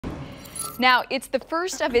Now, it's the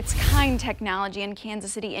first of its kind technology in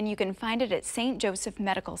Kansas City, and you can find it at St. Joseph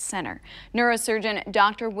Medical Center. Neurosurgeon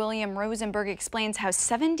Dr. William Rosenberg explains how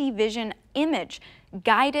 7D Vision Image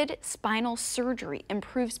guided spinal surgery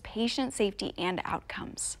improves patient safety and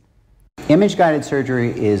outcomes. Image-guided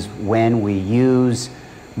surgery is when we use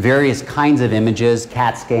various kinds of images,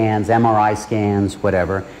 CAT scans, MRI scans,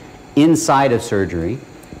 whatever, inside of surgery,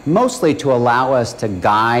 mostly to allow us to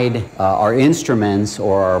guide our instruments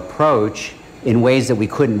or our approach in ways that we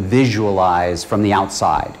couldn't visualize from the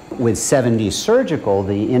outside. With 7D surgical,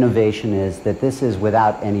 the innovation is that this is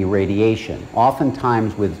without any radiation.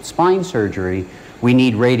 Oftentimes with spine surgery, we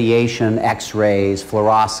need radiation, x-rays,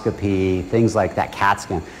 fluoroscopy, things like that, CAT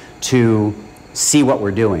scan, to see what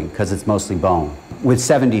we're doing, because it's mostly bone. With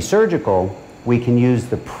 7D surgical, we can use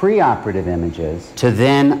the preoperative images to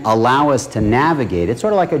then allow us to navigate. It's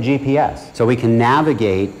sort of like a GPS. So we can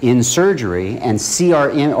navigate in surgery and see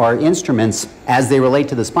our instruments as they relate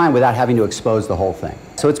to the spine without having to expose the whole thing.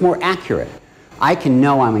 So it's more accurate. I can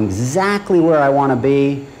know I'm exactly where I want to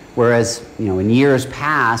be, whereas, in years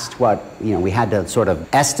past, we had to sort of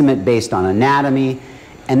estimate based on anatomy.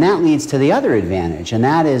 And that leads to the other advantage, and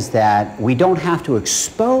that is that we don't have to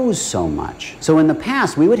expose so much. So in the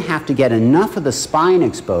past, we would have to get enough of the spine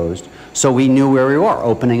exposed so we knew where we were,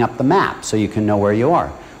 opening up the map so you can know where you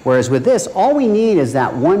are. Whereas with this, all we need is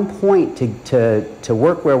that one point to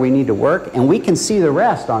work where we need to work, and we can see the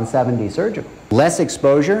rest on 7D surgical. Less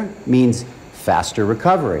exposure means faster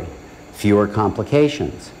recovery, fewer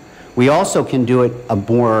complications. We also can do it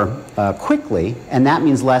more quickly, and that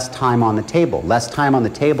means less time on the table. Less time on the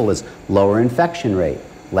table is lower infection rate,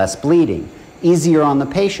 less bleeding, easier on the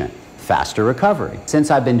patient, faster recovery. Since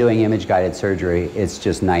I've been doing image-guided surgery, it's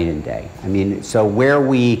just night and day. I mean, so where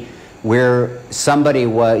somebody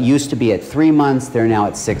used to be at 3 months, they're now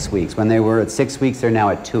at 6 weeks. When they were at 6 weeks, they're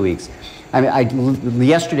now at 2 weeks. I mean,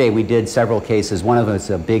 yesterday we did several cases. One of them is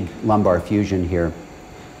a big lumbar fusion here.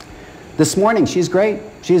 This morning, she's great.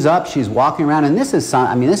 She's up, she's walking around, and this is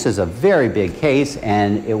a very big case,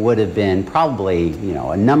 and it would have been probably,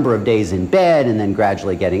 a number of days in bed and then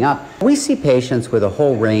gradually getting up. We see patients with a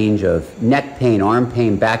whole range of neck pain, arm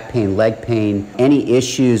pain, back pain, leg pain, any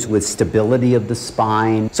issues with stability of the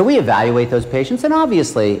spine. So we evaluate those patients, and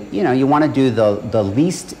obviously, you want to do the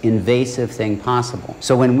least invasive thing possible.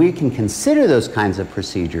 So when we can consider those kinds of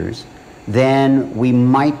procedures, then we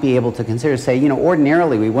might be able to consider, say,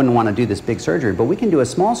 ordinarily we wouldn't want to do this big surgery, but we can do a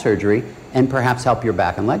small surgery and perhaps help your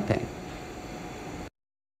back and leg pain.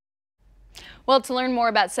 Well, to learn more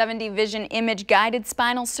about 7D Vision Image Guided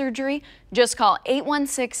Spinal Surgery, just call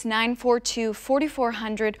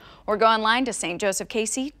 816-942-4400 or go online to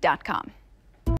stjosephkc.com.